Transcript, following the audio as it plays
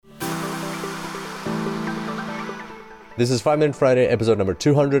This is 5 Minute Friday, episode number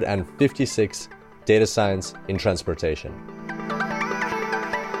 256, Data Science in Transportation.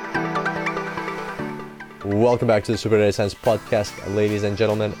 Welcome back to the Super Data Science Podcast, ladies and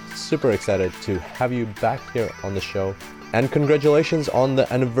gentlemen. Super excited to have you back here on the show. And congratulations on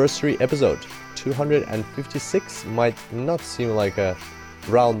the anniversary episode. 256 might not seem like a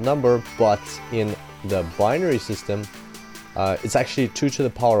round number, but in the binary system, it's actually 2 to the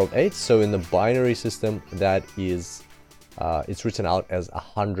power of 8. So in the binary system, that is, it's written out as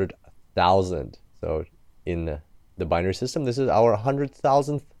 100,000. So in the binary system, this is our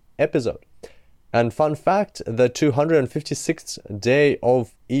 100,000th episode. And fun fact, the 256th day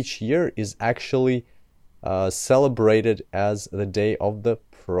of each year is actually celebrated as the Day of the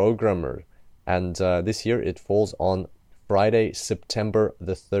Programmer. And this year it falls on Friday, September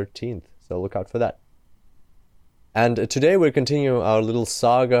the 13th. So look out for that. And today we're continuing our little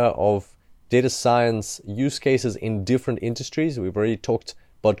saga of data science use cases in different industries. We've already talked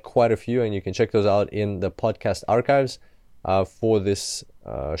about quite a few, and you can check those out in the podcast archives for this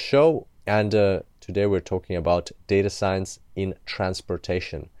show. And today we're talking about data science in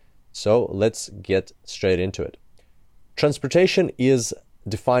transportation. So let's get straight into it. Transportation is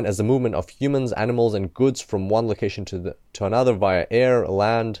defined as the movement of humans, animals, and goods from one location to another via air,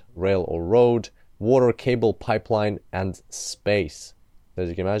 land, rail or road, water, cable, pipeline, and space. As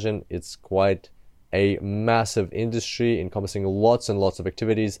you can imagine, it's quite a massive industry encompassing lots and lots of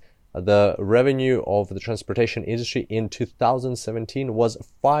activities. The revenue of the transportation industry in 2017 was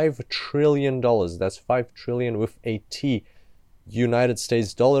 $5 trillion. That's 5 trillion with a T, United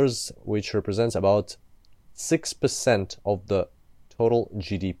States dollars, which represents about 6% of the total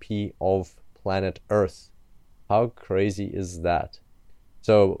GDP of planet Earth. How crazy is that?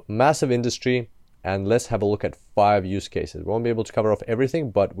 So massive industry. And let's have a look at 5 use cases. We won't be able to cover off everything,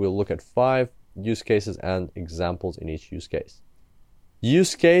 but we'll look at 5 use cases and examples in each use case.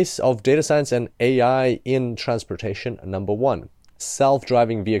 Use case of data science and AI in transportation, number 1,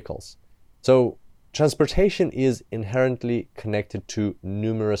 self-driving vehicles. So transportation is inherently connected to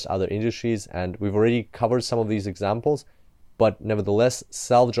numerous other industries, and we've already covered some of these examples, but nevertheless,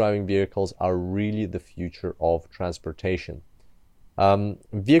 self-driving vehicles are really the future of transportation.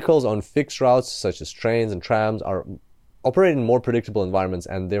 Vehicles on fixed routes such as trains and trams are operate in more predictable environments,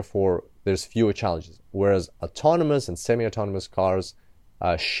 and therefore there's fewer challenges. Whereas autonomous and semi-autonomous cars,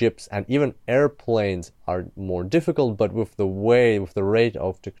 ships, and even airplanes are more difficult, but with the rate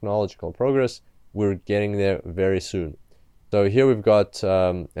of technological progress, we're getting there very soon. So here we've got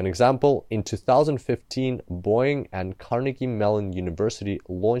an example. In 2015, Boeing and Carnegie Mellon University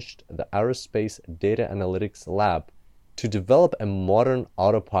launched the Aerospace Data Analytics Lab to develop a modern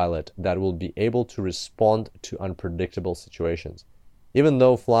autopilot that will be able to respond to unpredictable situations. Even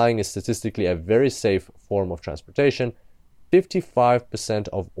though flying is statistically a very safe form of transportation, 55%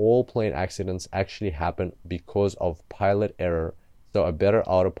 of all plane accidents actually happen because of pilot error, so a better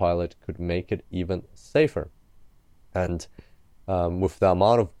autopilot could make it even safer. And with the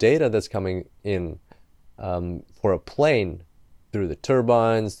amount of data that's coming in for a plane, through the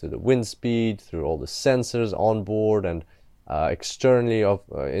turbines, through the wind speed, through all the sensors on board, and externally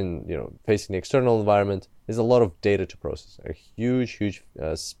facing the external environment, there's a lot of data to process. A huge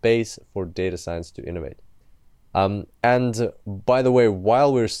space for data science to innovate. And by the way,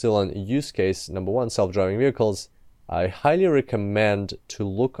 while we're still on use case number 1, self-driving vehicles, I highly recommend to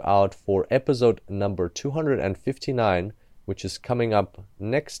look out for episode number 259, which is coming up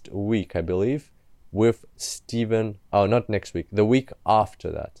next week, I believe, with Stephen, not next week, the week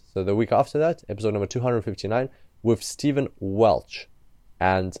after that. So the week after that, episode number 259, with Stephen Welch.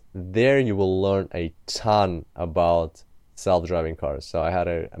 And there you will learn a ton about self-driving cars. So I had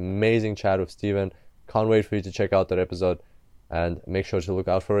an amazing chat with Stephen. Can't wait for you to check out that episode, and make sure to look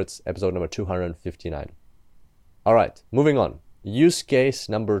out for it. It's episode number 259. All right, moving on. Use case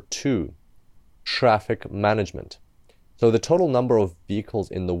number 2, traffic management. So the total number of vehicles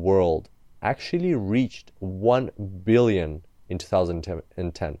in the world actually reached 1 billion in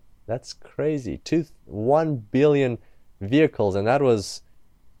 2010. That's crazy. 1 billion vehicles, and that was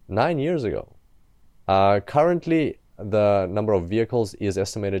 9 years ago. Currently, the number of vehicles is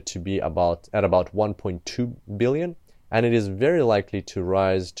estimated to be at about 1.2 billion, and it is very likely to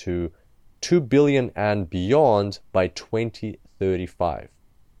rise to 2 billion and beyond by 2035.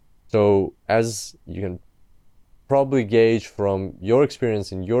 So as you can probably gauge from your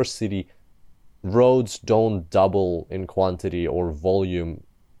experience in your city, roads don't double in quantity or volume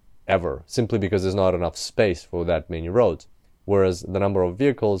ever, simply because there's not enough space for that many roads. Whereas the number of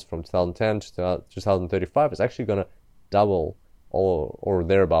vehicles from 2010 to 2035 is actually going to double or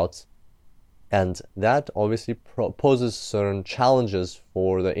thereabouts And that obviously poses certain challenges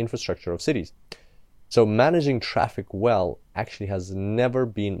for the infrastructure of cities. So managing traffic well actually has never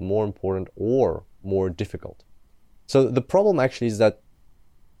been more important or more difficult. So the problem actually is that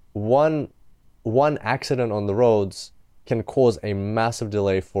one accident on the roads can cause a massive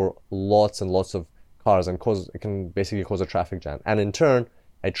delay for lots and lots of cars, and it can basically cause a traffic jam. And in turn,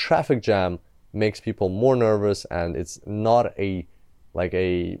 a traffic jam makes people more nervous, and it's not a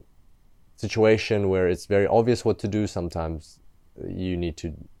situation where it's very obvious what to do. Sometimes you need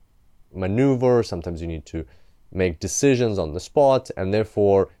to maneuver, sometimes you need to make decisions on the spot, and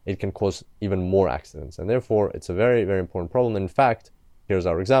therefore it can cause even more accidents. And therefore it's a very, very important problem. In fact, here's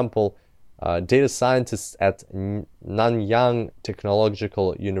our example. Data scientists at Nanyang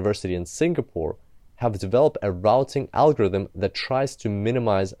Technological University in Singapore have developed a routing algorithm that tries to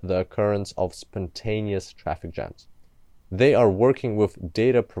minimize the occurrence of spontaneous traffic jams. They are working with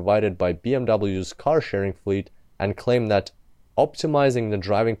data provided by BMW's car-sharing fleet and claim that optimizing the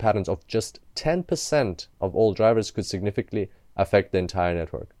driving patterns of just 10% of all drivers could significantly affect the entire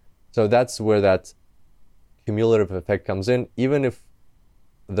network. So that's where that cumulative effect comes in. Even if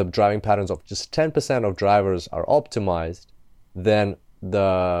the driving patterns of just 10% of drivers are optimized, then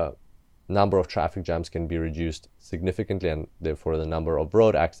the number of traffic jams can be reduced significantly, and therefore the number of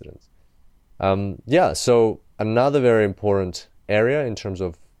road accidents. So another very important area in terms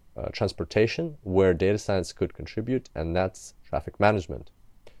of transportation where data science could contribute, and that's traffic management.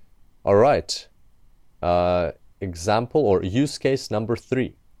 All right. Example or use case number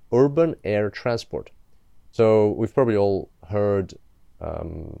 3, urban air transport. So we've probably all heard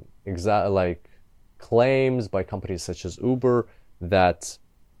claims by companies such as Uber that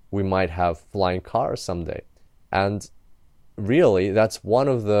we might have flying cars someday. And really, that's one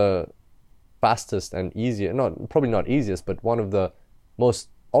of the fastest and easiest, probably not easiest, but one of the most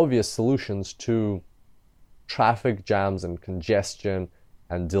obvious solutions to traffic jams and congestion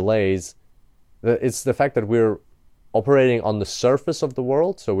and delays. It's the fact that we're operating on the surface of the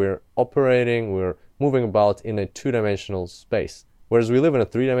world. So we're moving about in a 2-dimensional space. Whereas we live in a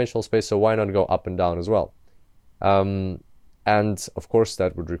 3-dimensional space, so why not go up and down as well? And of course,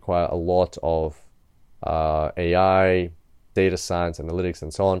 that would require a lot of AI, data science, analytics,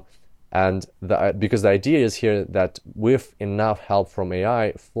 and so on. And because the idea is here that with enough help from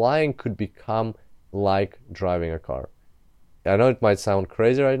AI, flying could become like driving a car. I know it might sound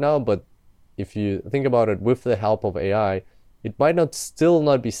crazy right now, but if you think about it, with the help of AI, it might still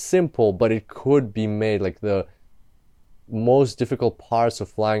not be simple, but it could be made, like the most difficult parts of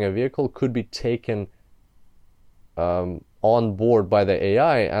flying a vehicle could be taken on board by the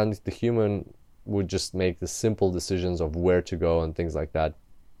AI, and the human would just make the simple decisions of where to go and things like that.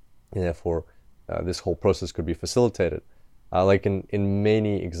 And therefore, this whole process could be facilitated. Like in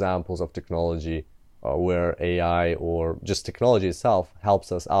many examples of technology where AI or just technology itself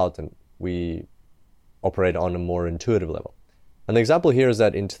helps us out and we operate on a more intuitive level. An example here is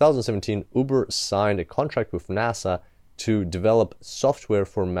that in 2017, Uber signed a contract with NASA to develop software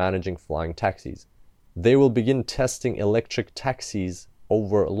for managing flying taxis. They will begin testing electric taxis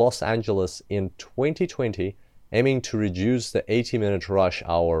over Los Angeles in 2020, aiming to reduce the 80-minute rush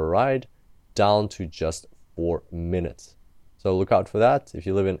hour ride down to just 4 minutes. So look out for that. If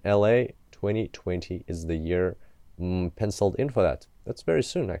you live in LA, 2020 is the year penciled in for that. That's very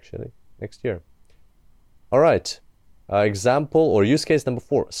soon, actually, next year. All right, example or use case number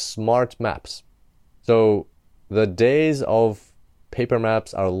 4, smart maps. So the days of paper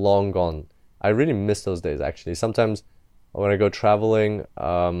maps are long gone. I really miss those days, actually. Sometimes when I go traveling,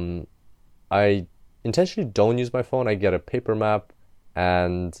 I intentionally don't use my phone. I get a paper map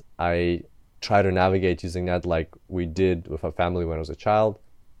and I try to navigate using that like we did with our family when I was a child.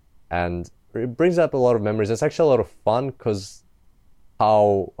 And it brings up a lot of memories. It's actually a lot of fun because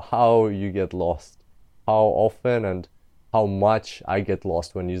how you get lost, how often and how much I get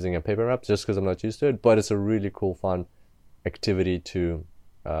lost when using a paper map just because I'm not used to it. But it's a really cool, fun activity to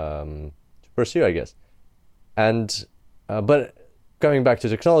pursue, I guess. And but coming back to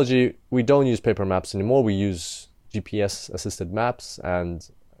technology, we don't use paper maps anymore. We use GPS-assisted maps, and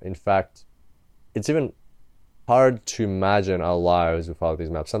in fact, it's even hard to imagine our lives without these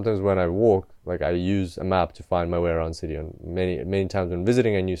maps. Sometimes when I walk, like I use a map to find my way around city, and many times when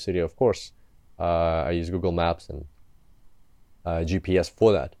visiting a new city, of course, I use Google Maps and GPS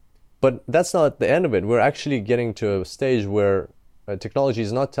for that. But that's not the end of it. We're actually getting to a stage where technology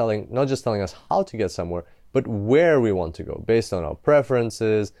is not just telling us how to get somewhere, but where we want to go based on our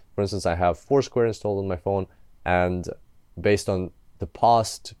preferences. For instance, I have Foursquare installed on my phone, and based on the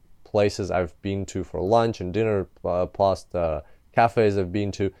past places I've been to for lunch and dinner, past cafes I've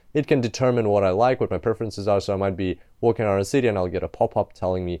been to. It can determine what I like, what my preferences are. So I might be walking around a city and I'll get a pop-up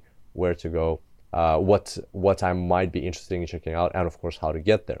telling me where to go, what I might be interested in checking out, and of course how to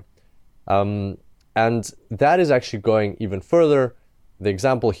get there. And that is actually going even further. The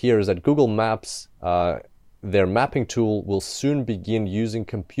example here is that Google Maps, their mapping tool, will soon begin using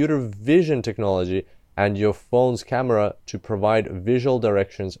computer vision technology and your phone's camera to provide visual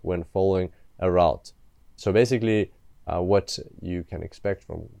directions when following a route. So basically, what you can expect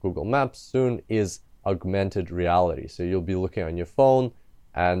from Google Maps soon is augmented reality. So you'll be looking on your phone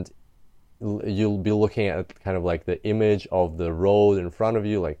and you'll be looking at kind of like the image of the road in front of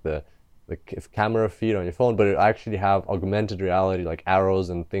you, like the camera feed on your phone, but it actually have augmented reality, like arrows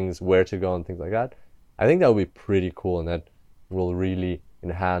and things, where to go and things like that. I think that would be pretty cool, and that will really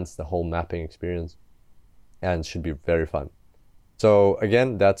enhance the whole mapping experience and should be very fun. So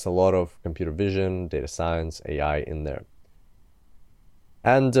again, that's a lot of computer vision, data science, AI in there.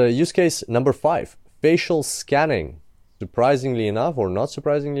 And use case number 5, facial scanning. Surprisingly enough, or not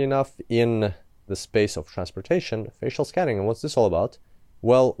surprisingly enough, in the space of transportation, facial scanning. And what's this all about?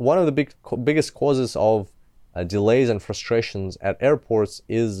 Well, one of the biggest causes of delays and frustrations at airports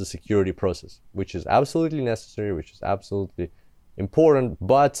is the security process, which is absolutely necessary, which is absolutely important.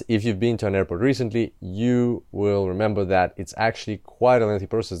 But if you've been to an airport recently, you will remember that it's actually quite a lengthy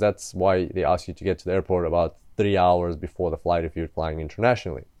process. That's why they ask you to get to the airport about 3 hours before the flight if you're flying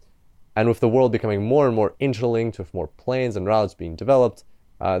internationally. And with the world becoming more and more interlinked, with more planes and routes being developed,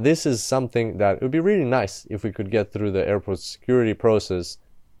 this is something that it would be really nice if we could get through the airport security process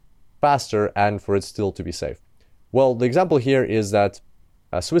faster and for it still to be safe. Well, the example here is that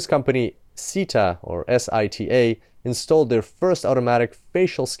a Swiss company, SITA, or SITA, installed their first automatic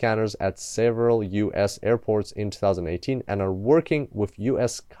facial scanners at several US airports in 2018 and are working with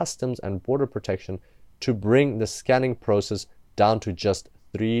US Customs and Border Protection to bring the scanning process down to just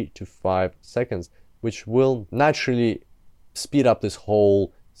 3 to 5 seconds, which will naturally speed up this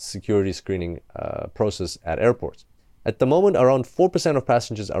whole security screening process at airports. At the moment, around 4% of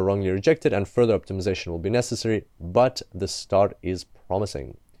passengers are wrongly rejected and further optimization will be necessary, but the start is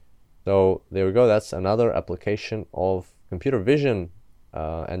promising. So there we go. That's another application of computer vision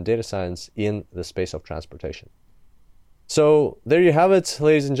and data science in the space of transportation. So there you have it,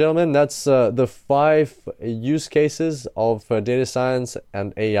 ladies and gentlemen. That's the 5 use cases of data science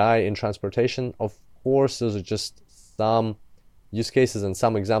and AI in transportation. Of course, those are just some use cases and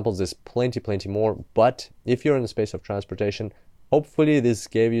some examples. There's plenty more. But if you're in the space of transportation, hopefully this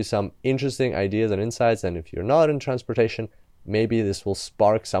gave you some interesting ideas and insights. And if you're not in transportation, maybe this will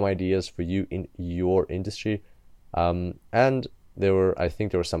spark some ideas for you in your industry. And I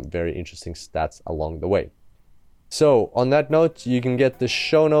think there were some very interesting stats along the way. So on that note, you can get the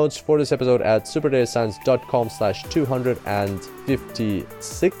show notes for this episode at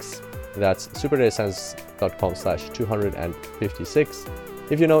superdatascience.com/256. That's superdatascience.com/256.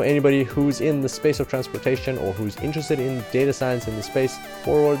 If you know anybody who's in the space of transportation or who's interested in data science in the space,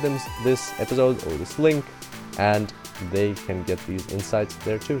 forward them this episode or this link and they can get these insights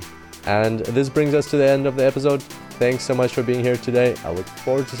there too. And this brings us to the end of the episode. Thanks so much for being here today. I look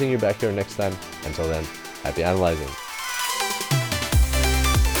forward to seeing you back here next time. Until then, happy analyzing.